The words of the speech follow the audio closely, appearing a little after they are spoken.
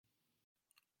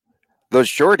The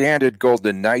short-handed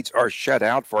Golden Knights are shut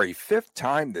out for a fifth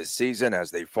time this season as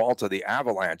they fall to the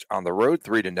Avalanche on the road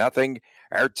 3-0.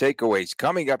 Our takeaways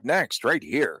coming up next right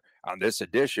here on this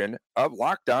edition of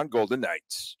Locked On Golden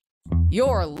Knights.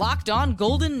 Your Locked On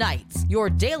Golden Knights, your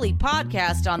daily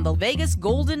podcast on the Vegas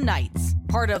Golden Knights,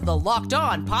 part of the Locked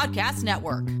On Podcast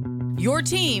Network. Your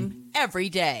team every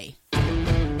day.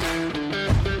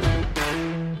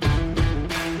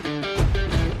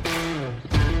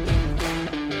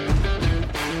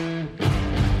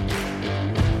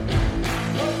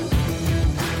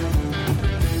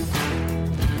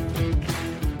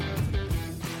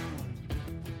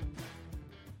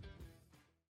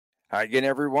 Hi again,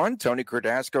 everyone. Tony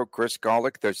Cardasco, Chris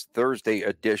Golick, this Thursday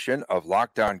edition of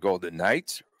Locked On Golden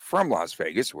Knights from Las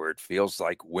Vegas, where it feels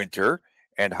like winter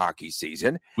and hockey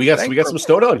season. We got some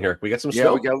snow down here. We got some snow.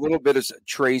 Yeah, we got a little bit of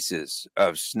traces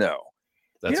of snow.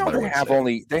 That's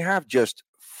they have just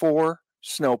 4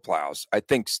 snowplows, I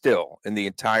think, still in the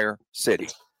entire city.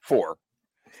 4.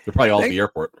 They're probably all at the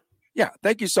airport. Yeah,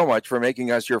 thank you so much for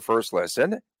making us your first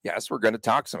listen. Yes, we're going to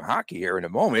talk some hockey here in a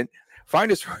moment.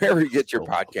 Find us wherever you get your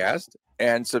podcast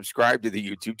and subscribe to the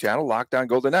YouTube channel, Locked On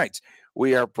Golden Knights.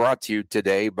 We are brought to you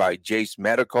today by Jace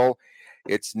Medical.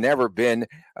 It's never been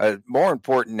more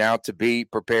important now to be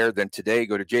prepared than today.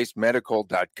 Go to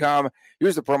jacemedical.com.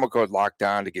 Use the promo code Locked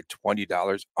On to get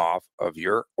 $20 off of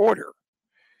your order.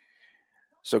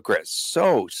 So, Chris,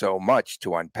 so much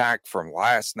to unpack from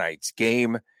last night's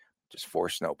game. Just 4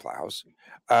 snowplows.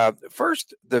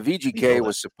 First, the VGK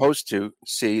was supposed to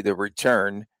see the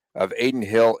return of Aiden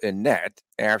Hill in net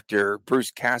after Bruce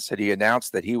Cassidy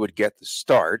announced that he would get the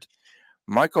start.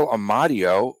 Michael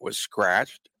Amadio was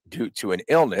scratched due to an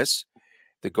illness.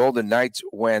 The Golden Knights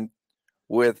went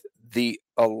with the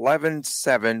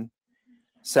 11-7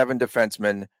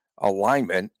 defenseman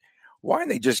alignment. Why didn't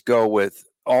they just go with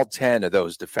all 10 of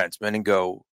those defensemen and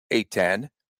go 8-10?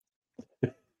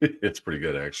 It's pretty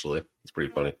good, actually. It's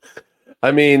pretty funny.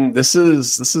 I mean, this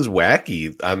is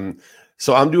wacky.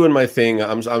 So I'm doing my thing.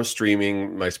 I'm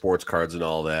streaming my sports cards and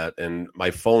all that, and my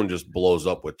phone just blows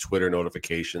up with Twitter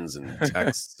notifications and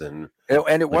texts and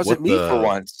it wasn't me for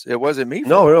once. It wasn't me.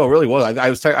 No, it really was.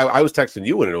 I was texting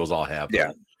you when it was all happening.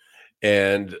 Yeah,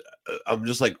 and I'm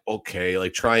just like, okay,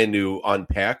 like trying to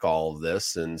unpack all of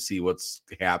this and see what's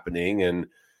happening. And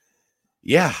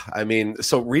yeah, I mean,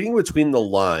 so reading between the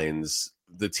lines,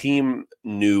 the team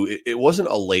knew it wasn't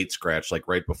a late scratch like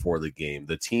right before the game.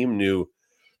 The team knew.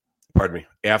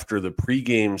 After the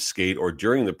pregame skate or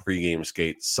during the pregame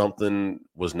skate, something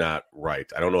was not right.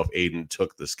 I don't know if Aiden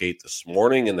took the skate this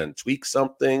morning and then tweaked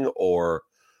something or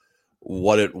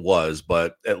what it was,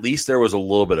 but at least there was a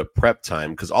little bit of prep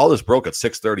time because all this broke at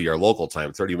 6:30 our local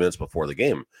time, 30 minutes before the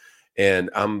game. And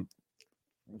I'm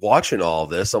watching all of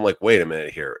this. I'm like, wait a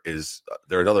minute here. Is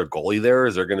there another goalie there?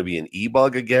 Is there going to be an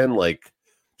e-bug again? Like,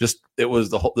 just it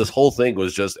was this whole thing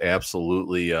was just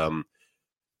absolutely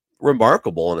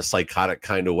remarkable in a psychotic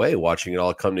kind of way, watching it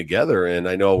all come together. And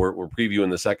I know we're previewing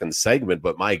the second segment,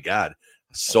 but my God,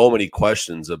 so many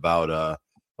questions about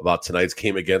tonight's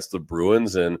game against the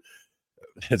Bruins. And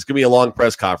it's gonna be a long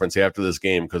press conference after this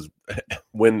game because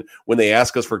when they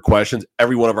ask us for questions,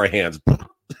 every one of our hands.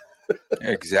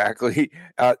 Exactly.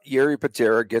 Jiri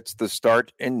Patera gets the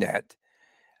start in net.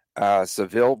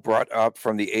 Seville brought up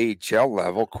from the AHL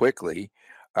level quickly.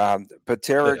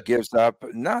 Patera gives up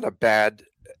not a bad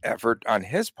effort on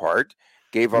his part,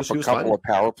 gave up a couple of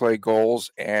power play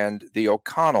goals and the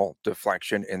O'Connell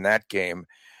deflection in that game.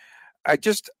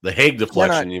 The Hague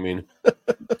deflection, you mean?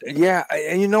 Yeah,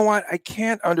 and you know what? I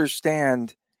can't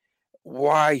understand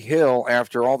why Hill,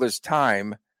 after all this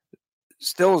time,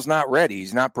 still is not ready.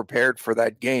 He's not prepared for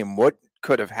that game. What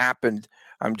could have happened?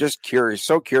 I'm just curious,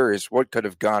 so curious what could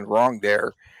have gone wrong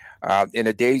there in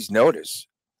a day's notice.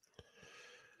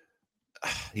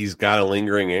 He's got a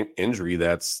lingering injury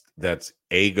that's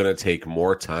A, going to take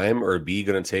more time, or B,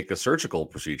 going to take a surgical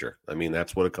procedure. I mean,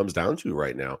 that's what it comes down to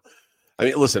right now. I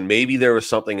mean, listen, maybe there was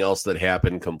something else that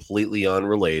happened completely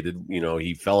unrelated. You know,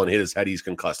 he fell and hit his head. He's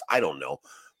concussed. I don't know.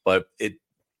 But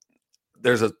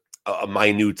there's a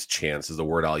minute chance is the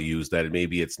word I'll use that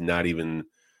maybe it's not even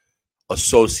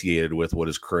associated with what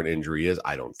his current injury is.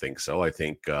 I don't think so. I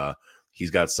think he's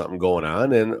got something going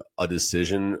on, and a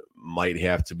decision might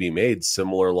have to be made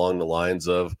similar along the lines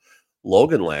of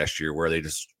Logan last year, where they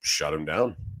just shut him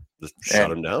down,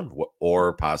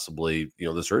 or possibly,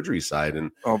 the surgery side. And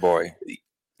oh boy,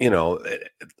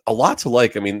 a lot to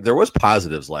like. I mean, there was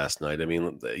positives last night. I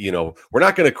mean, we're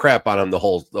not going to crap on him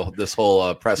this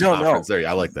whole press conference. There,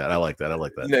 I like that. Yeah, I like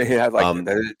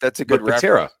that. That's a good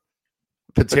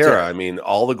Patera. I mean,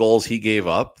 all the goals he gave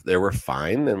up, they were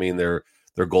fine. I mean,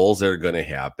 They're goals that are going to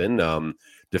happen.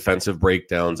 Defensive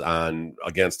breakdowns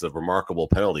against a remarkable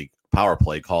penalty power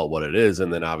play, call it what it is.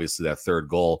 And then obviously that third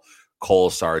goal,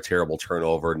 Kolesar, terrible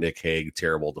turnover, Nick Hague,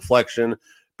 terrible deflection.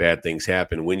 Bad things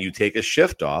happen when you take a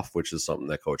shift off, which is something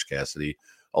that Coach Cassidy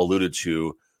alluded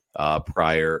to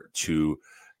prior to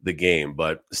the game.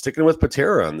 But sticking with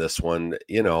Patera on this one,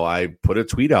 I put a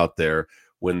tweet out there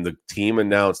when the team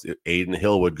announced Aiden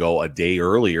Hill would go a day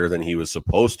earlier than he was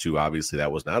supposed to. Obviously,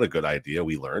 that was not a good idea.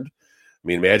 We learned. I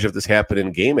mean, imagine if this happened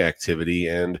in game activity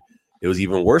and it was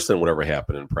even worse than whatever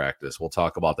happened in practice. We'll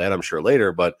talk about that, I'm sure,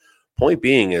 later. But point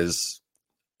being is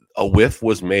a whiff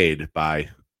was made by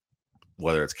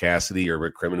whether it's Cassidy or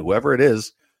Rick Crimmon, whoever it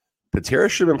is. Patera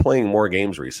should have been playing more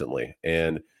games recently.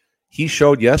 And he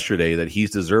showed yesterday that he's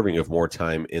deserving of more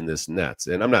time in this Nets.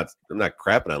 And I'm not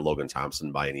crapping on Logan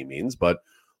Thompson by any means, but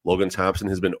Logan Thompson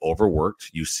has been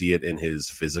overworked. You see it in his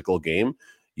physical game.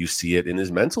 You see it in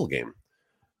his mental game.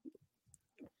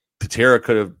 Patera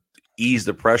could have eased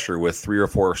the pressure with 3 or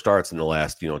 4 starts in the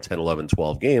last, 10, 11,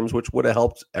 12 games, which would have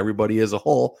helped everybody as a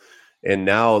whole. And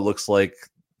now it looks like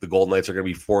the Golden Knights are going to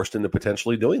be forced into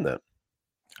potentially doing that.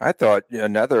 I thought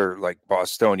another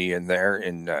Bostonian there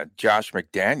in Josh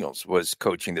McDaniels was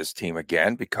coaching this team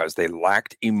again because they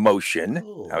lacked emotion.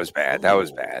 That was bad.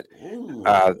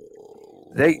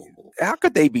 How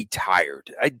could they be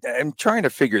tired? I'm trying to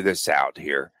figure this out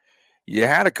here. You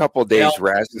had a couple of days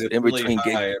rest in between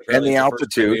games, and the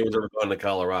altitude. Games are going to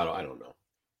Colorado. I don't know.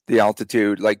 The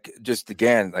altitude,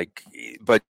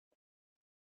 but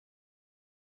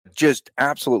just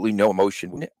absolutely no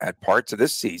emotion at parts of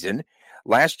this season.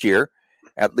 Last year,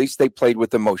 at least they played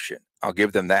with emotion. I'll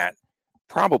give them that.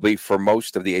 Probably for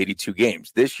most of the 82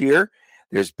 games. This year,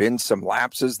 there's been some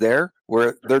lapses there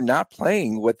where they're not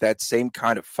playing with that same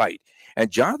kind of fight. And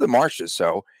Jonathan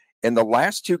Marchessault, in the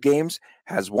last 2 games,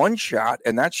 has 1 shot,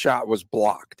 and that shot was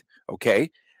blocked. Okay?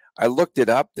 I looked it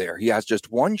up there. He has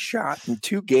just 1 shot in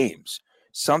 2 games.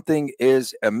 Something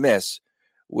is amiss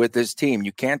with this team.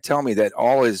 You can't tell me that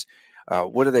all is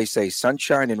what do they say?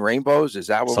 Sunshine and rainbows? Is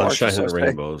that what Sunshine and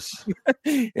rainbows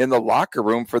in the locker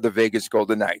room for the Vegas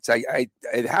Golden Knights? I'd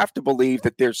have to believe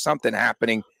that there's something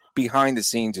happening behind the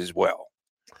scenes as well.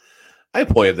 I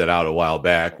pointed that out a while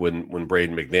back when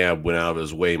Braden McNabb went out of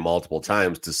his way multiple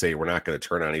times to say we're not going to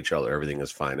turn on each other. Everything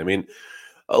is fine. I mean,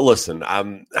 listen,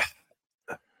 I'm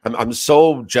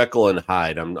so Jekyll and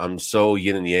Hyde. I'm so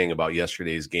yin and yang about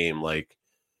yesterday's game. Like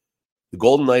the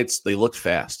Golden Knights, they looked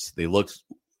fast. They looked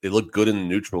good in the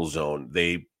neutral zone.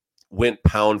 They went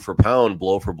pound for pound,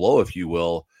 blow for blow, if you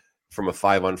will, from a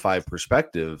 5-on-5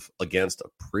 perspective against a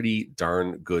pretty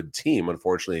darn good team.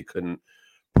 Unfortunately, they couldn't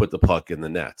put the puck in the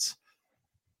nets.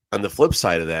 On the flip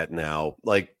side of that now,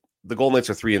 the Golden Knights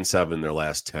are 3-7 in their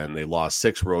last 10. They lost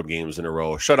 6 road games in a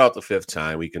row, shut out the 5th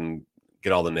time. We can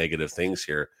get all the negative things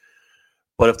here.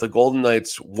 But if the Golden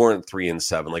Knights weren't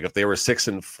 3-7, if they were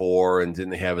 6-4 and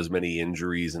didn't have as many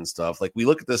injuries and stuff, we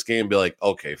look at this game and be like,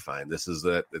 okay, fine, this is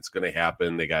it. It's going to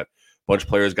happen. They got a bunch of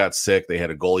players got sick. They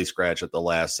had a goalie scratch at the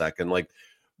last second.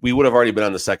 We would have already been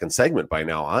on the second segment by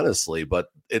now, honestly. But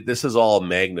this is all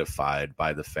magnified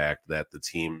by the fact that the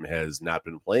team has not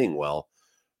been playing well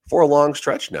for a long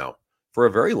stretch now, for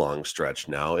a very long stretch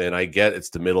now. And I get it's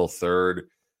the middle third.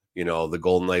 The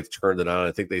Golden Knights turned it on.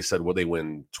 I think they said, they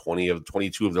win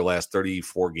 22 of their last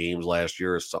 34 games last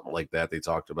year or something like that they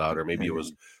talked about, or maybe it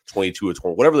was 22 or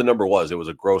 20, whatever the number was. It was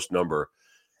a gross number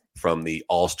from the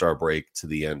All-Star break to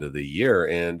the end of the year.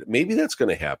 And maybe that's going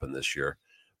to happen this year.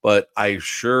 But I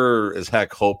sure as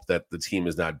heck hope that the team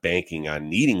is not banking on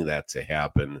needing that to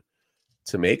happen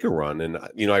to make a run. And,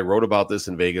 I wrote about this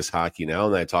in Vegas Hockey Now,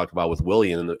 and I talked about with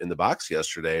Willie in the box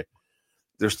yesterday.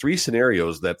 There's 3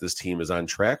 scenarios that this team is on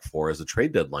track for as the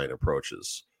trade deadline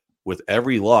approaches. With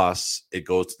every loss, it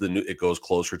goes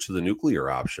closer to the nuclear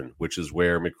option, which is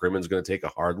where McCrimmon's going to take a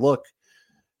hard look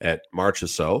at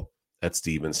Marchessault, at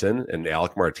Stevenson, and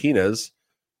Alec Martinez.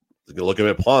 He's going to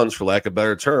look at pawns, for lack of a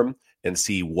better term, and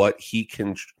see what he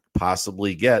can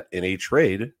possibly get in a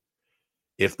trade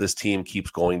if this team keeps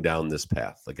going down this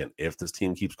path. Again, if this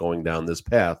team keeps going down this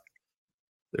path,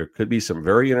 there could be some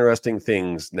very interesting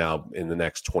things now in the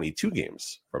next 22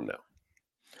 games from now.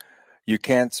 You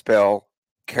can't spell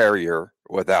carrier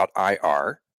without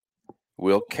IR.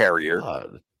 Will Carrier.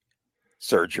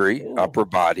 Surgery, upper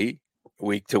body,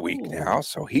 week to week now.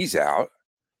 So he's out.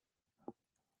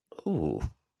 Ooh,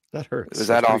 that hurts. Was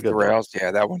that off the rails?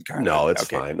 Yeah, that one kind of. No, it's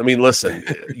fine. I mean, listen,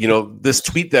 this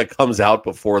tweet that comes out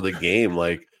before the game,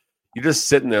 you're just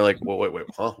sitting there wait,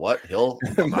 huh? What? Hill?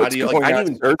 Amadio? I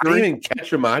didn't even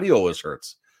catch Amadio was hurt.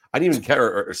 I didn't even catch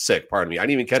or sick, pardon me. I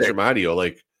didn't even catch Amadio.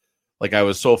 Like I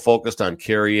was so focused on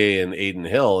Carrier and Aiden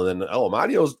Hill, and then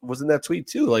Amadio was in that tweet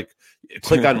too. Like,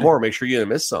 click on more, make sure you didn't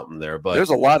miss something there. But there's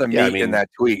a lot of meat in that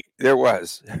tweet. There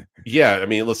was. Yeah, I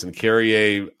mean, listen,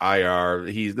 Carrier, IR,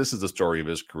 this is the story of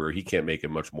his career. He can't make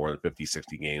it much more than 50,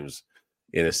 60 games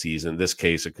in a season. In this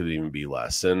case, it could even be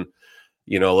less. And,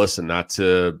 listen, not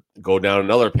to go down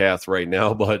another path right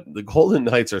now, but the Golden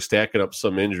Knights are stacking up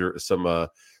some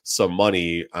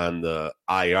money on the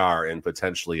IR and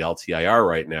potentially LTIR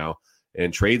right now.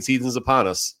 And trade season's upon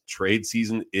us. Trade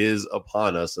season is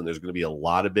upon us, and there's going to be a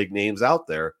lot of big names out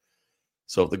there.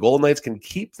 So if the Golden Knights can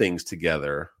keep things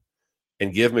together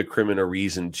and give McCrimmon a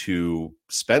reason to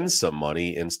spend some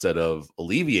money instead of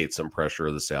alleviate some pressure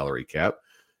of the salary cap,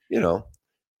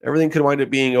 everything could wind up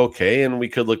being okay. And we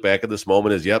could look back at this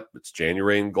moment as, yep, it's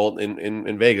January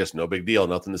in Vegas. No big deal.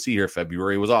 Nothing to see here.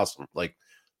 February was awesome. Like,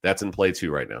 that's in play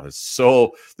too right now.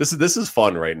 So this is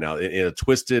fun right now in a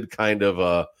twisted kind of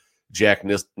a Jack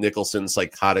Nicholson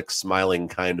psychotic smiling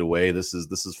kind of way. This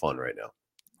is fun right now.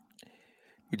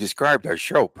 You described our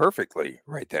show perfectly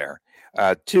right there.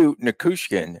 2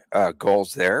 Nikushkin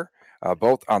goals there,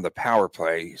 both on the power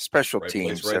play. Special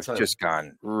teams have just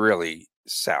gone really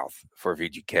south for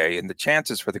VGK, and the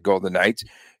chances for the Golden Knights,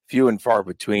 few and far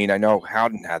between. I know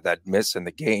Howden had that miss in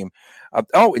the game.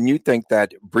 And you think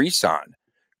that Brisson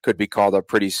could be called up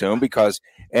pretty soon, because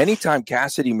anytime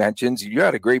Cassidy mentions, you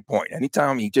had a great point,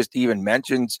 anytime he just even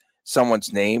mentions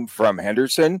someone's name from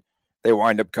Henderson, they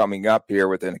wind up coming up here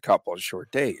within a couple of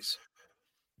short days.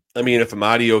 I mean, if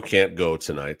Amadio can't go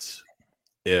tonight,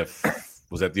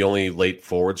 was that the only late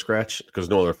forward scratch? Because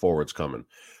no other forwards coming.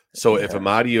 So if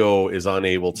Amadio is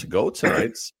unable to go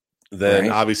tonight,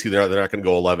 then obviously they're not going to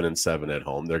go 11-7 at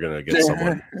home. They're going to get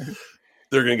someone.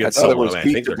 They're going to get someone. I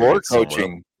think they're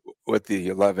coaching with the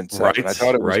 11-7. Right. I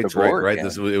thought it was right.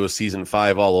 It was season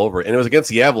 5 all over, and it was against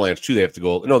the Avalanche too. They have to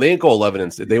go. No, they didn't go 11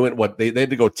 and they went what? They had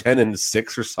to go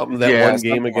 10-6 or something one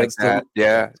game against them.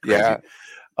 Yeah.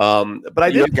 But I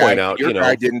did point out, your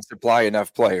guy didn't supply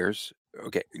enough players.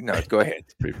 Okay, no, go ahead.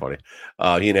 It's pretty funny.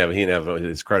 He didn't have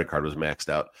his credit card was maxed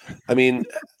out. I mean,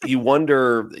 you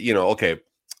wonder, okay,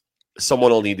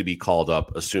 someone will need to be called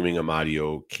up, assuming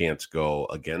Amadio can't go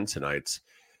again tonight.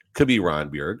 Could be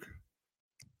Ronbjerg.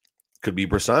 Could be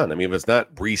Brisson. I mean, if it's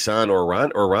not Brisson or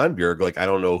Ronbjerg, like I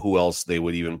don't know who else they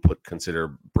would even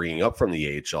consider bringing up from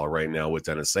the AHL right now with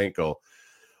Denisenko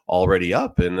already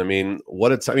up. And I mean,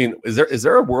 is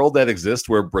there a world that exists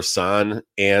where Brisson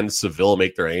and Seville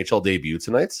make their NHL debut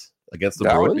tonight against the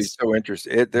Bruins? Would be so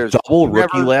interesting. There's double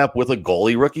rookie lap with a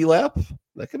goalie rookie lap.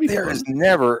 That could be. There fun. is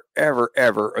never, ever,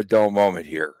 ever a dull moment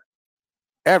here,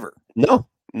 ever. No,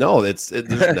 there's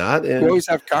not. And you always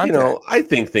have contact. I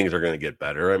think things are going to get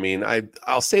better. I mean,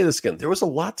 I'll say this again. There was a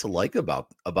lot to like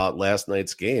about last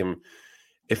night's game.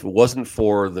 If it wasn't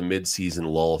for the midseason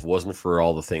lull, if it wasn't for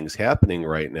all the things happening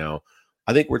right now,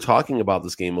 I think we're talking about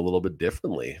this game a little bit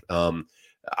differently.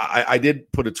 I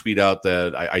did put a tweet out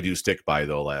that I do stick by,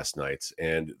 though, last night.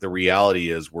 And the reality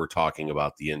is we're talking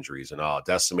about the injuries and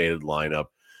decimated lineup.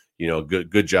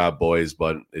 Good job, boys,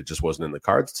 but it just wasn't in the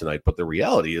cards tonight. But the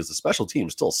reality is the special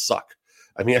teams still suck.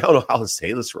 I mean, I don't know how to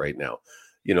say this right now.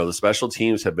 The special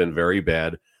teams have been very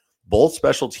bad. Both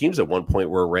special teams at one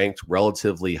point were ranked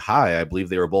relatively high. I believe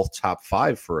they were both top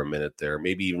 5 for a minute there.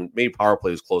 Maybe power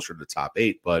play was closer to top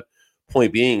 8. But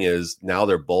point being is now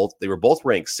they were both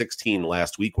ranked 16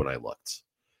 last week when I looked.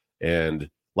 And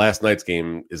last night's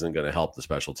game isn't going to help the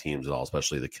special teams at all,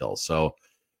 especially the kills. So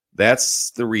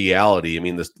that's the reality. I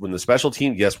mean, when the special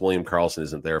team, yes, William Karlsson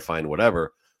isn't there, fine,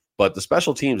 whatever. But the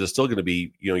special teams is still going to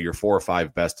be, your 4 or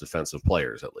 5 best defensive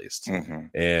players at least. Mm-hmm.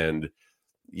 And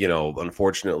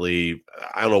unfortunately,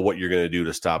 I don't know what you're going to do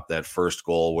to stop that first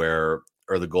goal or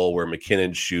the goal where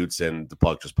McKinnon shoots and the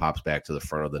puck just pops back to the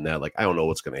front of the net. Like, I don't know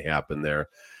what's going to happen there.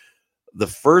 The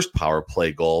first power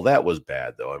play goal, that was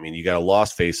bad, though. I mean, you got a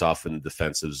lost face-off in the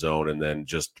defensive zone and then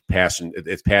just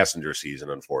it's passenger season,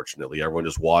 unfortunately. Everyone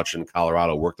just watching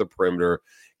Colorado work the perimeter,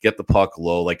 get the puck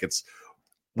low. Like, it's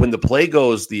when the play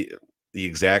goes the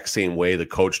exact same way the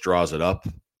coach draws it up,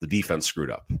 the defense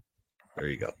screwed up. There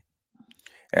you go.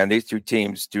 And these 2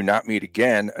 teams do not meet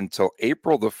again until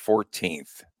April the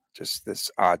 14th. Just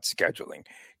this odd scheduling.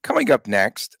 Coming up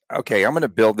next, okay, I'm going to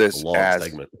build this as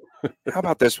segment. How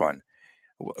about this one?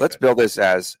 Let's build this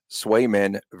as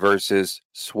Swayman versus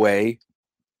Sway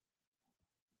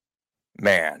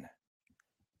Man.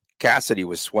 Cassidy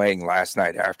was swaying last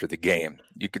night after the game.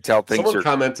 You could tell things. Someone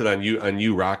commented on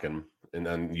you rocking and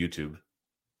on YouTube.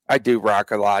 I do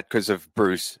rock a lot because of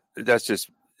Bruce. That's just.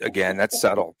 Again, that's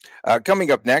subtle. Coming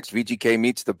up next, VGK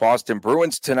meets the Boston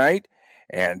Bruins tonight,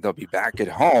 and they'll be back at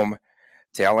home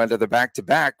tail end of the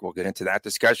back-to-back. We'll get into that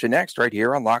discussion next right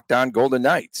here on Locked On Golden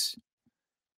Knights.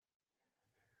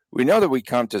 We know that we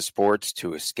come to sports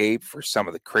to escape for some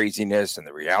of the craziness and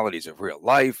the realities of real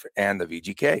life and the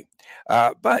VGK.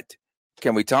 But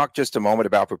can we talk just a moment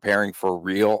about preparing for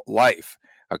real life?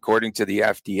 According to the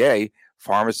FDA,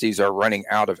 pharmacies are running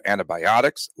out of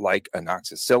antibiotics like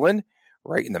amoxicillin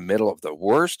right in the middle of the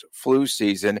worst flu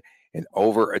season in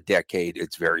over a decade.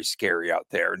 It's very scary out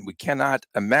there, and we cannot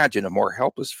imagine a more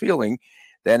helpless feeling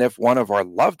than if one of our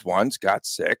loved ones got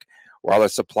sick while a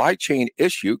supply chain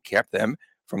issue kept them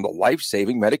from the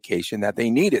life-saving medication that they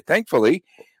needed. Thankfully,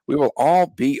 we will all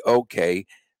be okay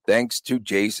thanks to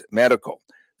Jace Medical.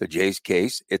 The Jace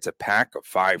case, it's a pack of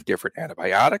 5 different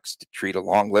antibiotics to treat a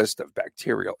long list of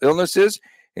bacterial illnesses,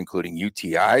 including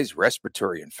UTIs,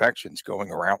 respiratory infections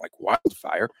going around like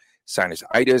wildfire,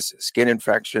 sinusitis, skin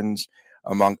infections,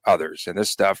 among others. And this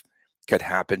stuff could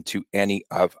happen to any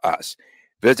of us.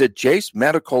 Visit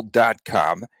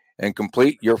jacemedical.com and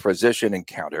complete your physician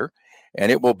encounter,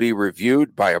 and it will be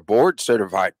reviewed by a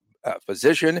board-certified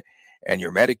physician, and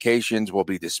your medications will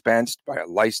be dispensed by a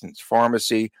licensed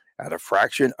pharmacy at a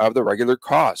fraction of the regular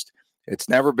cost. It's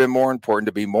never been more important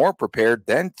to be more prepared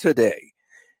than today.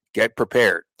 Get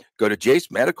prepared. Go to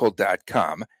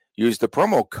jacemedical.com, use the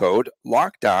promo code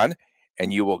LOCKEDON,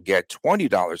 and you will get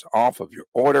 $20 off of your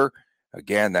order.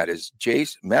 Again, that is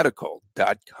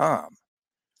jacemedical.com.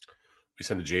 We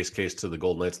send a Jace case to the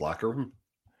Golden Knights locker room?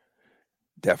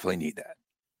 Definitely need that.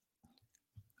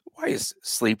 Why is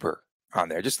Sleeper on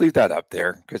there? Just leave that up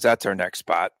there because that's our next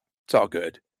spot. It's all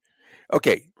good.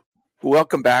 Okay.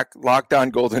 Welcome back, Locked On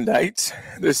Golden Knights,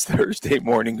 this Thursday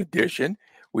morning edition.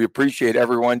 We appreciate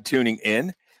everyone tuning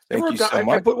in. Thank you so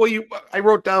much. I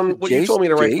wrote down what you told me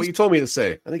to write. What you told me to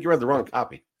say. I think you read the wrong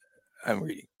copy. I'm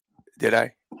reading. Did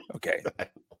I? Okay.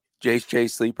 Jace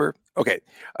Sleeper. Okay.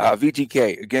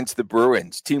 VGK against the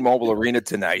Bruins, T-Mobile Arena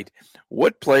tonight.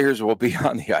 What players will be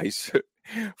on the ice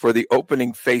for the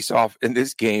opening face-off in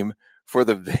this game for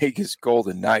the Vegas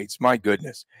Golden Knights? My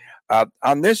goodness.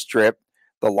 On this trip,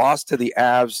 the loss to the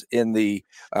Avs in the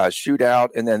shootout,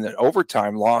 and then an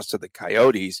overtime loss to the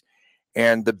Coyotes.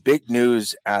 And the big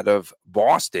news out of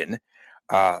Boston,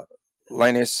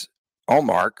 Linus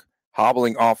Ullmark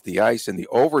hobbling off the ice in the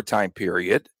overtime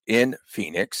period in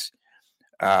Phoenix.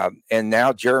 And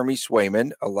now Jeremy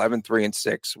Swayman,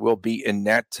 11-3-6, will be in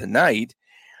net tonight.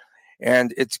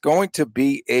 And it's going to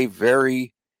be a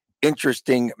very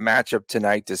interesting matchup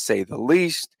tonight, to say the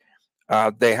least.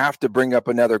 They have to bring up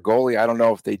another goalie. I don't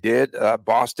know if they did.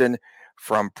 Boston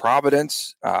from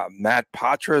Providence. Matt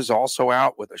Patra is also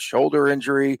out with a shoulder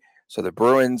injury. So the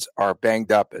Bruins are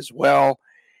banged up as well.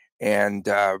 And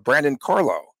Brandon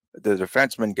Carlo, the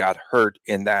defenseman, got hurt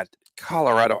in that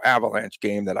Colorado Avalanche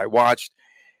game that I watched.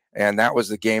 And that was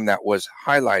the game that was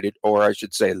highlighted, or I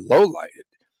should say low-lighted,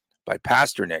 by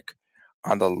Pasternak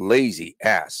on the lazy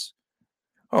ass.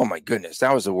 Oh, my goodness.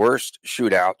 That was the worst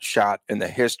shootout shot in the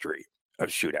history of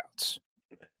shootouts.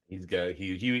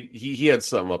 He had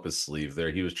something up his sleeve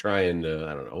there. He was trying to,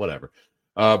 I don't know, whatever.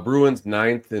 Bruins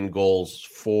 9th in goals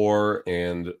for,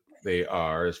 and they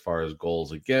are, as far as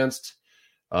goals against,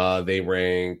 they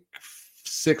rank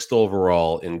 6th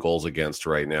overall in goals against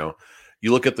right now.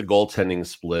 You look at the goaltending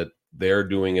split, they're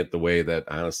doing it the way that,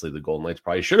 honestly, the Golden Knights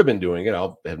probably should have been doing it.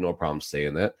 I'll have no problem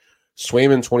saying that.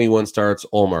 Swayman, 21 starts.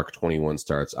 Ullmark, 21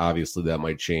 starts. Obviously, that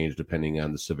might change depending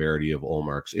on the severity of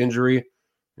Ullmark's injury.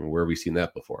 And where have we seen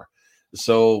that before?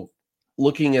 So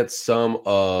looking at some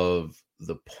of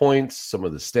the points, some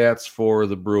of the stats for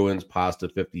the Bruins, Pasta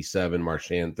 57,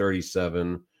 Marchand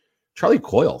 37, Charlie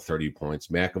Coyle 30 points,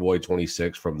 McAvoy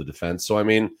 26 from the defense. So, I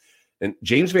mean, and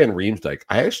James Van Riemsdyk,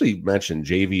 I actually mentioned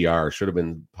JVR should have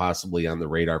been possibly on the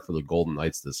radar for the Golden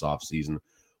Knights this offseason. A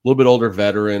little bit older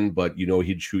veteran, but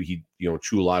he'd chew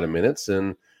a lot of minutes,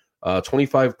 and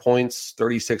 25 points,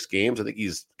 36 games. I think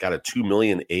he's got a $2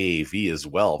 million AAV as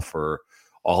well for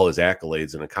all his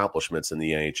accolades and accomplishments in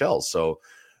the NHL. So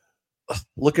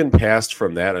looking past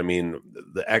from that, I mean,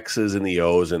 the X's and the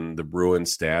O's and the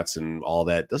Bruins stats and all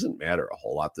that doesn't matter a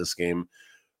whole lot this game.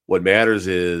 What matters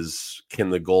is, can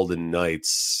the Golden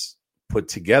Knights put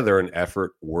together an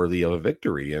effort worthy of a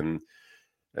victory? And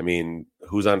I mean,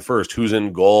 who's on first? Who's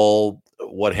in goal?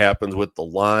 What happens with the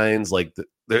lines? And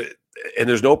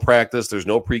there's no practice. There's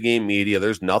no pregame media.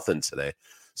 There's nothing today.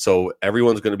 So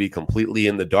everyone's going to be completely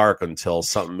in the dark until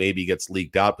something maybe gets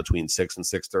leaked out between 6 and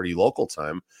 6:30 local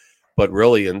time. But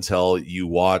really, until you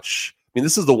watch, I mean,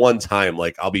 this is the one time,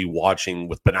 like, I'll be watching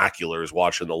with binoculars,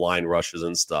 watching the line rushes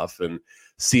and stuff and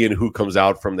seeing who comes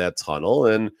out from that tunnel.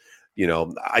 And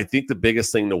I think the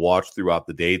biggest thing to watch throughout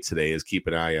the day today is keep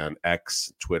an eye on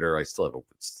X, Twitter. I still have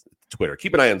Twitter.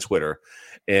 Keep an eye on Twitter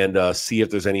and see if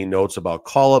there's any notes about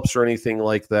call-ups or anything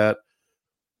like that.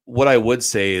 What I would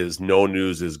say is no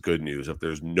news is good news. If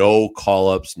there's no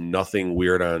call-ups, nothing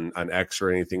weird on X or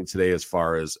anything today as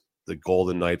far as the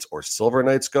Golden Knights or Silver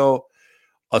Knights go,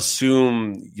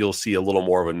 assume you'll see a little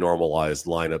more of a normalized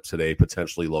lineup today,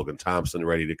 potentially Logan Thompson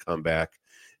ready to come back.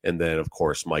 And then, of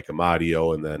course, Mike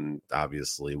Amadio. And then,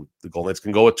 obviously, the Golden Knights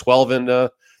can go at 12 and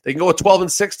they can go at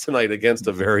 12-6 tonight against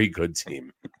a very good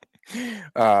team.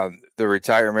 The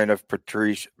retirement of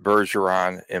Patrice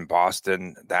Bergeron in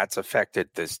Boston, that's affected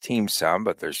this team some,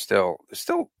 but they're still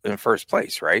in first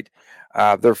place, right?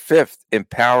 They're fifth in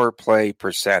power play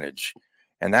percentage,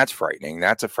 and that's frightening.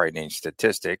 That's a frightening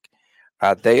statistic.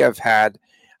 They have had,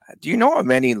 do you know how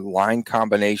many line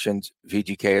combinations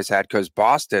VGK has had? Because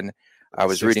Boston, I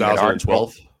was reading an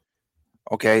article.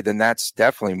 Okay, then that's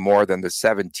definitely more than the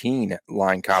 17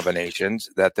 line combinations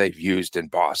that they've used in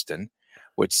Boston,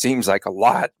 which seems like a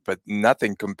lot, but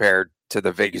nothing compared to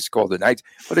the Vegas Golden Knights.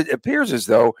 But it appears as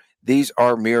though these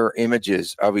are mirror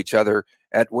images of each other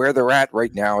at where they're at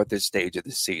right now at this stage of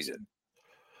the season.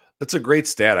 That's a great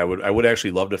stat. I would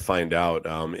actually love to find out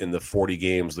in the 40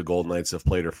 games the Golden Knights have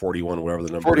played, or 41, whatever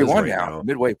the number 41 is right now,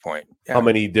 midway point. Yeah. How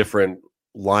many different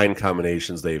line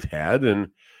combinations they've had. And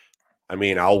I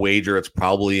mean, I'll wager it's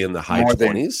probably in the high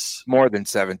 20s. More than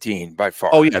 17 by far.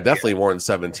 Oh yeah, definitely more than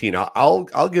 17.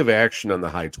 I'll give action on the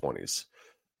high 20s.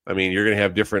 I mean, you're going to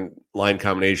have different line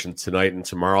combinations tonight and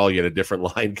tomorrow. You had a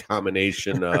different line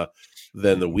combination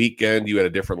than the weekend. You had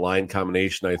a different line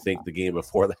combination, I think, the game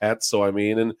before that. So, I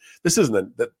mean, and this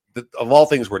isn't of all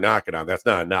things we're knocking on. That's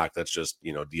not a knock. That's just,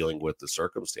 dealing with the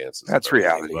circumstances. That's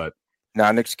reality. But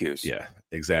not an excuse. Yeah,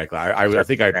 exactly. I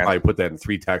think I probably put that in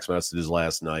 3 text messages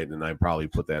last night, and I probably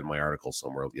put that in my article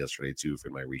somewhere yesterday too for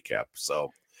my recap. So,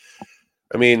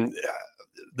 I mean,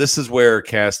 this is where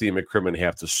Cassidy and McCrimmon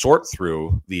have to sort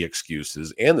through the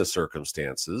excuses and the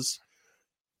circumstances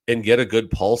and get a good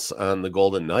pulse on the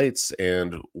Golden Knights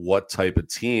and what type of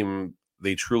team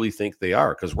they truly think they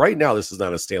are. Because right now, this is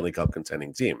not a Stanley Cup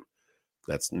contending team.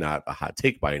 That's not a hot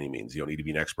take by any means. You don't need to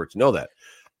be an expert to know that.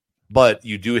 But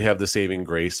you do have the saving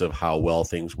grace of how well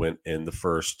things went in the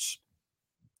first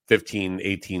 15,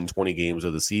 18, 20 games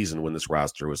of the season when this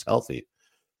roster was healthy.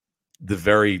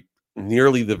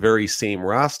 Nearly the very same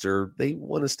roster, they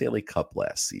won a Stanley Cup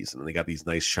last season. And they got these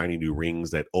nice shiny new rings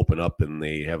that open up and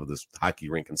they have this hockey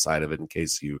rink inside of it in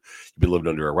case you've been living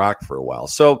under a rock for a while.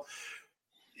 So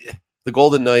the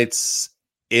Golden Knights,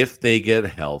 if they get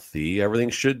healthy, everything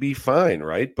should be fine,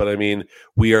 right? But I mean,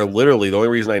 we are literally, the only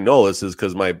reason I know this is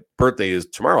because my birthday is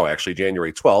tomorrow, actually,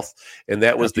 January 12th. And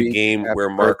that was the game where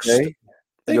Mark's.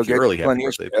 You'll get early happy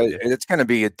birthday. It's going to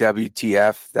be a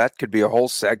WTF. That could be a whole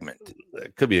segment.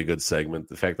 It could be a good segment,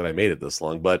 the fact that I made it this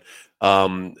long. But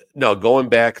no, going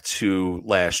back to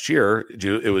last year,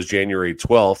 it was January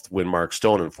 12th when Mark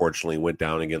Stone, unfortunately, went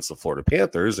down against the Florida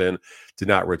Panthers and did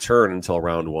not return until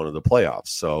round 1 of the playoffs.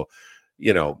 So,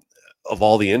 of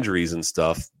all the injuries and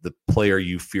stuff, the player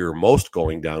you fear most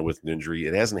going down with an injury,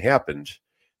 it hasn't happened.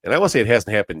 And I won't say it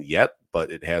hasn't happened yet,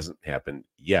 but it hasn't happened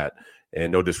yet. And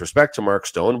no disrespect to Mark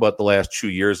Stone, but the last 2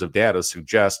 years of data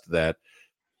suggest that,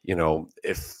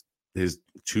 if his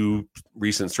 2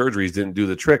 recent surgeries didn't do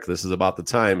the trick, this is about the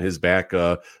time his back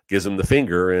gives him the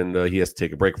finger and he has to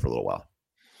take a break for a little while.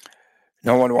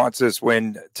 No one wants this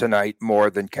win tonight more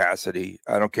than Cassidy.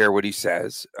 I don't care what he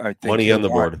says. I think money on the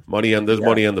board. Money on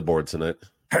the board tonight.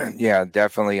 Yeah,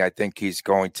 definitely. I think he's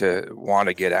going to want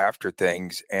to get after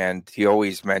things. And he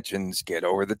always mentions get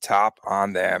over the top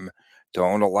on them.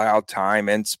 Don't allow time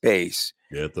and space.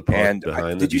 Get the puck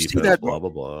behind the defense, see that? Blah, blah,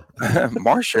 blah.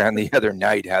 Marchand the other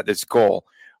night had this goal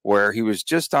where he was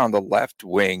just on the left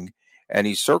wing and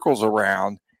he circles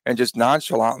around and just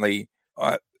nonchalantly,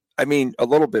 a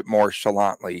little bit more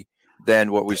chalantly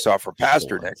than what we saw for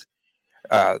Pasternak.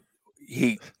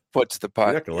 He puts the puck.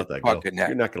 You're not going to let that go.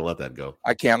 You're not going to let that go.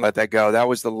 I can't let that go. That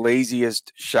was the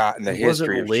laziest shot in the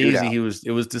history of lazy. Shootout.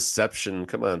 It was deception.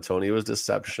 Come on, Tony. It was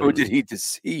deception. Who did he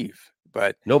deceive?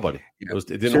 But nobody. It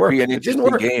didn't work. Be an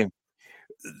interesting game.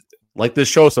 Like this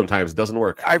show sometimes doesn't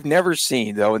work. I've never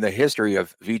seen, though, in the history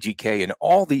of VGK in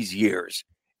all these years,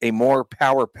 a more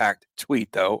power-packed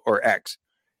tweet, though, or X,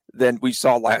 than we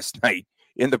saw last night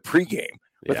in the pregame.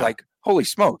 With holy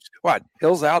smokes, what?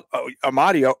 Hill's out. Oh,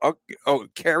 Amadio. Oh,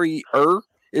 Carrie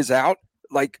is out.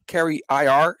 Like Carrie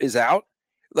IR is out.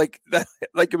 Like that.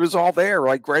 Like it was all there,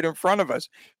 like right in front of us.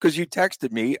 Because you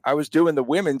texted me. I was doing the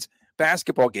women's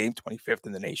basketball game, 25th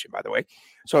in the nation, by the way.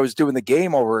 So I was doing the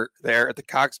game over there at the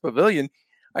Cox Pavilion.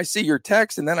 I see your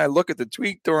text, and then I look at the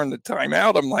tweet during the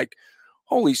timeout. I'm like,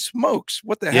 holy smokes,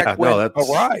 what the heck went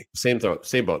awry? Same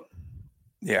boat.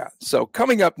 Yeah. So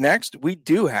coming up next, we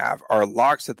do have our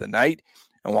locks of the night,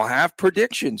 and we'll have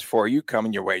predictions for you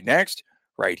coming your way next,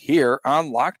 right here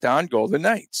on Locked On Golden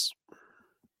Knights.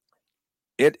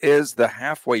 It is the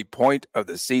halfway point of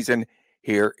the season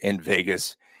here in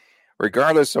Vegas.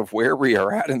 Regardless of where we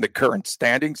are at in the current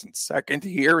standings in second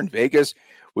here in Vegas,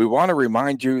 we want to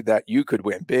remind you that you could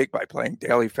win big by playing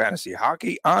daily fantasy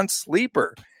hockey on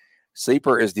Sleeper.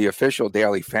 Sleeper is the official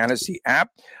daily fantasy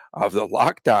app of the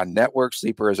Locked On Network.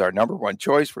 Sleeper is our number one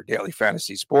choice for daily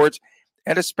fantasy sports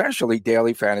and especially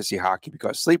daily fantasy hockey,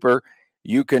 because Sleeper,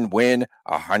 you can win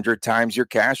 100 times your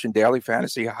cash in daily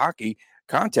fantasy hockey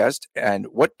contest. And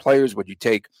what players would you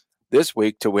take this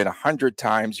week to win 100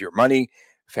 times your money?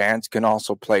 Fans can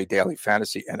also play daily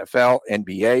fantasy NFL,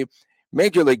 NBA,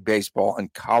 Major League Baseball,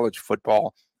 and college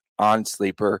football on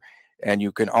Sleeper. And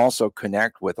you can also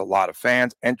connect with a lot of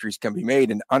fans. Entries can be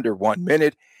made in under 1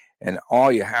 minute. And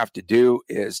all you have to do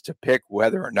is to pick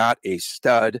whether or not a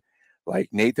stud like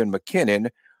Nathan McKinnon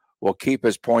will keep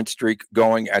his point streak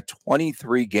going at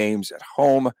 23 games at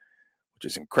home, which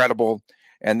is incredible.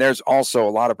 And there's also a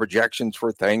lot of projections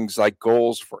for things like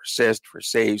goals, for assists, for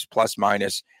saves, plus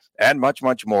minus, and much,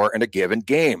 much more in a given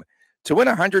game. To win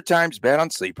 100 times bet on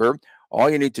Sleeper, all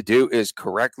you need to do is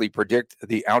correctly predict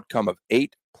the outcome of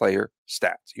 8 player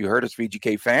stats. You heard us,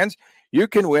 VGK fans. You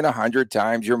can win 100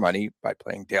 times your money by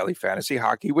playing daily fantasy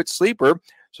hockey with Sleeper.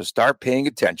 So start paying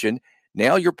attention,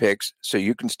 nail your picks so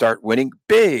you can start winning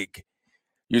big.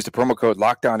 Use the promo code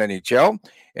LOCKDOWNNHL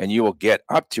and you will get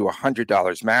up to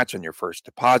 $100 match on your first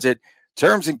deposit.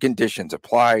 Terms and conditions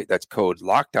apply. That's code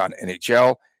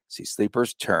LOCKDOWNNHL. See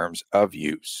Sleeper's terms of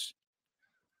use.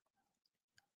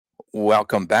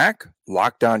 Welcome back.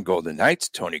 Locked On Golden Knights,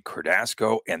 Tony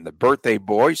Cardasco and the birthday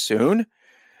boy soon.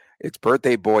 It's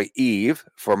birthday boy Eve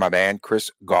for my man, Chris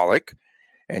Golick.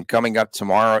 And coming up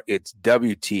tomorrow, it's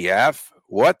WTF.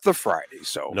 What the Friday?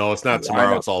 So no, it's not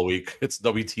tomorrow. It's all week. It's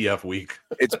WTF week.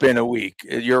 It's been a week.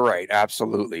 You're right.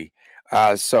 Absolutely.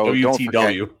 So WTW. Don't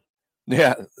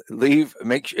forget,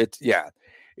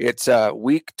 it's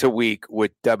week to week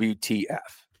with WTF.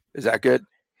 Is that good?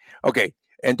 Okay.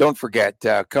 And don't forget,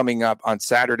 coming up on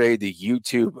Saturday, the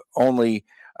YouTube only,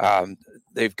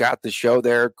 they've got the show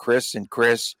there, Chris and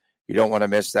Chris. You don't want to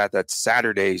miss that. That's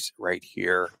Saturdays right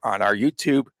here on our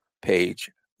YouTube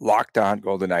page, Locked On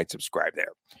Golden Knights. Subscribe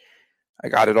there. I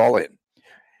got it all in.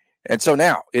 And so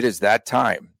now it is that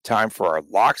time for our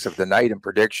locks of the night and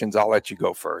predictions. I'll let you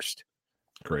go first.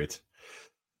 Great.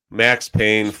 Max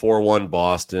Payne, 4-1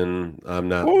 Boston. I'm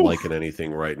not liking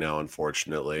anything right now,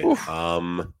 unfortunately.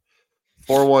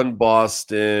 4-1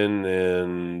 Boston,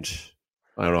 and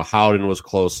I don't know, Howden was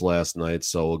close last night,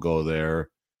 so we'll go there.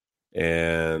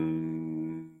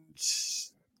 And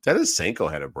Dennis Senko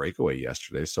had a breakaway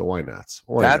yesterday, so why not?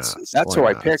 That's who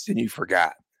I picked, and you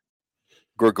forgot.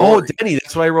 Grigori. Oh, Denny,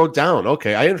 that's what I wrote down.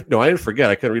 Okay, I didn't forget.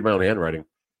 I couldn't read my own handwriting.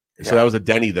 So that was a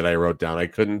Denny that I wrote down. I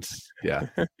couldn't. Yeah,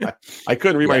 I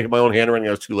couldn't read my own handwriting.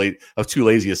 I was too late. I was too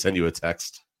lazy to send you a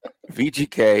text.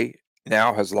 VGK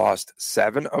now has lost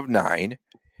 7 of 9,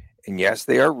 and yes,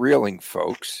 they are reeling,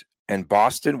 folks. And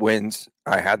Boston wins.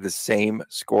 I had the same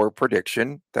score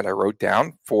prediction that I wrote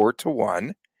down,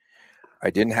 4-1. I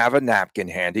didn't have a napkin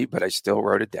handy, but I still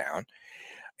wrote it down.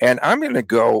 And I'm going to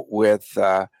go with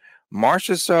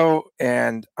Marchessault,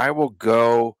 and I will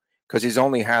go because he's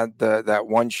only had that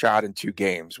one shot in 2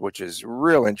 games, which is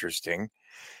real interesting.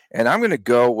 And I'm going to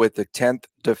go with the 10th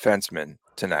defenseman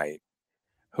tonight,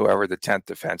 whoever the 10th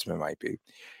defenseman might be.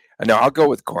 No, I'll go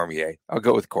with Cormier. I'll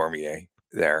go with Cormier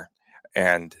there.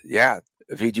 And yeah,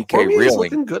 VGK Cormier's reeling.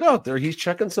 Looking good out there. He's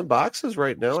checking some boxes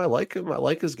right now. I like him. I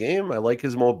like his game. I like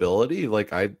his mobility.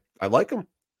 Like I like him.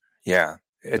 Yeah,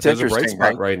 it's There's interesting. a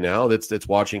bright spot right now that's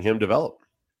watching him develop.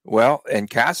 Well, and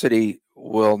Cassidy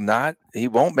will not. He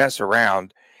won't mess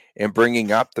around in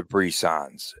bringing up the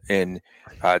Brissons and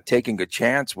taking a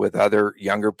chance with other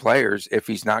younger players if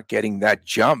he's not getting that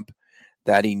jump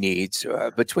that he needs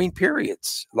between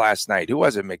periods. Last night, who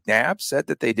was it? McNabb said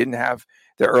that they didn't have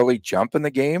the early jump in the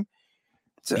game.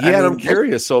 So, I'm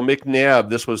curious. So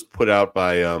McNabb, this was put out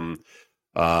by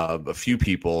a few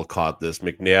people caught this.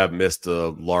 McNabb missed a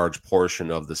large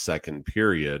portion of the second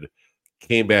period,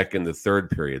 came back in the third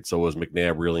period. So was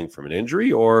McNabb reeling from an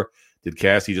injury, or did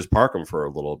Cassie just park him for a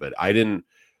little bit?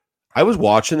 I was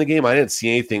watching the game. I didn't see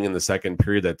anything in the second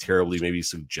period that terribly maybe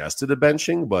suggested a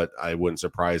benching, but I wouldn't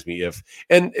surprise me if,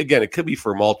 and again, it could be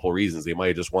for multiple reasons. They might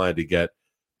have just wanted to get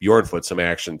Bjornfoot some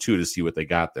action too to see what they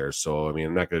got there. So, I mean,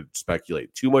 I'm not going to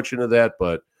speculate too much into that,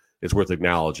 but it's worth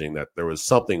acknowledging that there was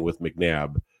something with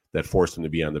McNabb that forced him to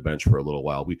be on the bench for a little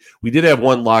while. We did have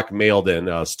one lock mailed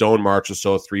in. Stone March or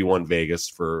so 3-1 Vegas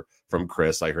from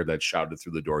Chris. I heard that shouted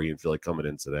through the door. He didn't feel like coming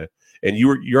in today. And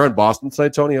you're on Boston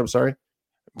tonight, Tony. I'm sorry.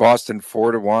 Boston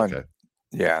 4-1. Okay.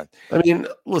 Yeah. I mean,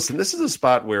 listen, this is a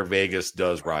spot where Vegas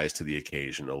does rise to the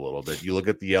occasion a little bit. You look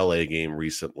at the LA game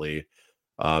recently.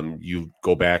 You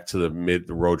go back to the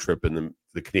road trip and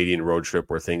the Canadian road trip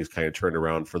where things kind of turned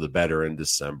around for the better in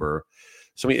December.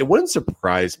 So, I mean, it wouldn't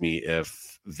surprise me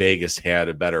if Vegas had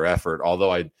a better effort,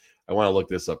 although I want to look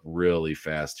this up really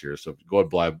fast here. So go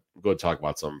ahead, talk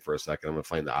about something for a second. I'm going to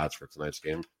find the odds for tonight's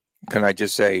game. Can I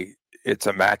just say it's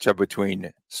a matchup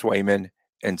between Swayman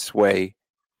and Sway?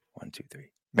 1, 2,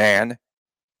 3. Man,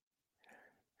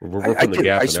 we're working the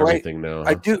gap and everything now.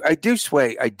 Huh? I do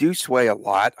sway a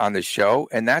lot on the show,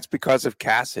 and that's because of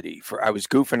Cassidy. I was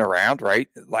goofing around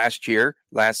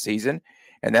last season,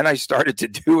 and then I started to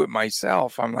do it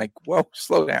myself. I'm like, whoa,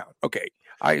 slow down. Okay,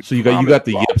 so you got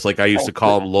the yips, like I used to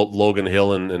call them Logan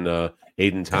Hill and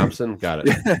Aiden Thompson. Got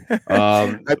it.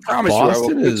 I promise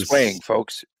Boston you, I will quit swaying,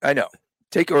 folks. I know.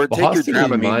 Take your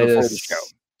Dramamine before the show.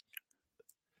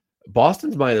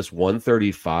 Boston's minus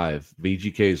 135.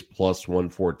 VGK is plus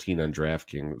 114 on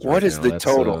DraftKings. What is the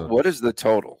total? What is the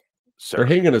total? Sir? They're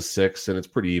hanging a 6, and it's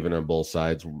pretty even on both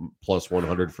sides. Plus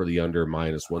 100 for the under,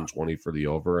 minus 120 for the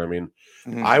over. I mean,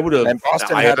 I would have.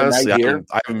 I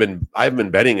haven't been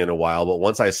betting in a while, but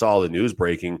once I saw the news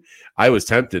breaking, I was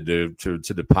tempted to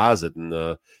deposit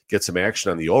and get some action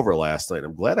on the over last night.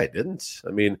 I'm glad I didn't. I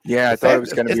mean, I thought it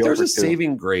was going to be. If there's a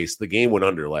saving grace, the game went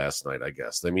under last night. I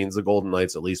guess that means the Golden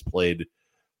Knights at least played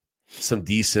some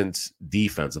decent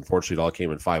defense. Unfortunately, it all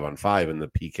came in 5-on-5, and the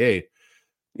PK,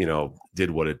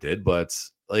 did what it did. But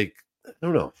I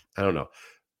don't know.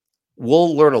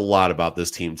 We'll learn a lot about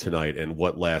this team tonight and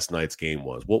what last night's game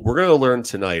was. What we're going to learn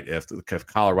tonight if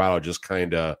Colorado just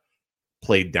kind of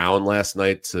played down last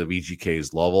night to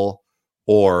VGK's level,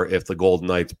 or if the Golden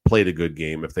Knights played a good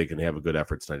game, if they can have a good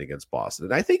effort tonight against Boston.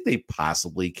 And I think they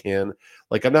possibly can.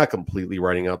 I'm not completely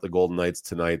writing out the Golden Knights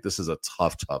tonight. This is a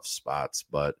tough spot,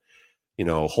 but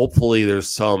hopefully there's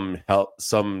some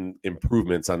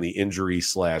improvements on the injury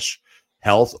 /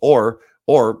 health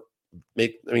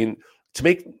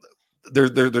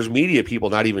there's media people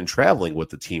not even traveling with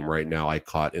the team right now. I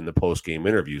caught in the post-game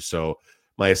interview. So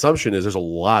my assumption is there's a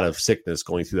lot of sickness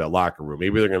going through that locker room.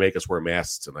 Maybe they're going to make us wear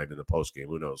masks tonight in the post-game.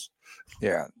 Who knows?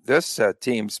 Yeah. This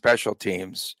team, special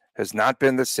teams, has not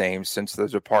been the same since the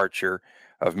departure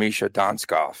of Misha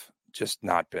Donskov. Just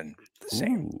not been the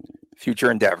same. Ooh.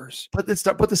 Future endeavors. But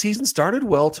the season started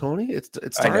well, Tony. It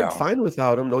started fine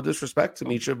without him. No disrespect to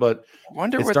Misha, but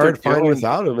it started fine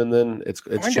without him, and then it's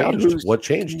changed. What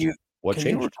changed? Can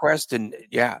you request an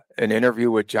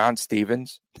interview with John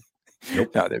Stevens?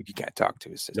 Nope. No, you can't talk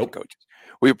to assistant coaches.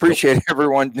 We appreciate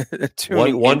everyone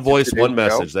tuning one voice, one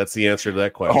message. That's the answer to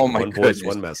that question. Oh my one goodness. Voice,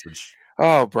 one message.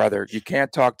 Oh, brother, you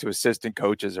can't talk to assistant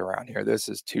coaches around here. This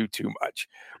is too much.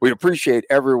 We appreciate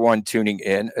everyone tuning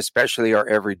in, especially our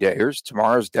everydayers.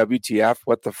 Tomorrow's WTF,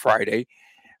 What the Friday.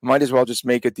 Might as well just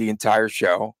make it the entire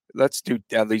show. Let's do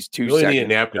at least 2 seconds. We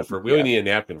only need a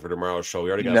napkin for tomorrow's show. We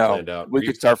already got it planned out. We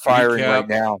could start firing right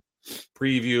now.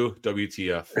 Preview,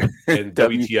 WTF. And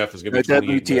WTF is going to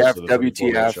be 28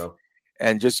 WTF. Show.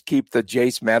 And just keep the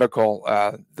Jace Medical,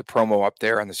 the promo up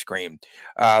there on the screen.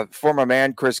 For my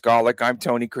man, Chris Golick, I'm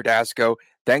Tony Cardasco.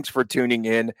 Thanks for tuning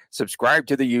in. Subscribe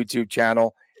to the YouTube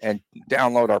channel and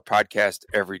download our podcast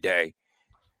every day.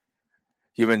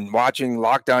 You've been watching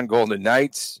Locked On Golden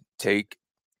Knights. Take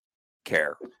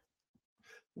care.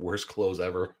 Worst close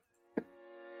ever.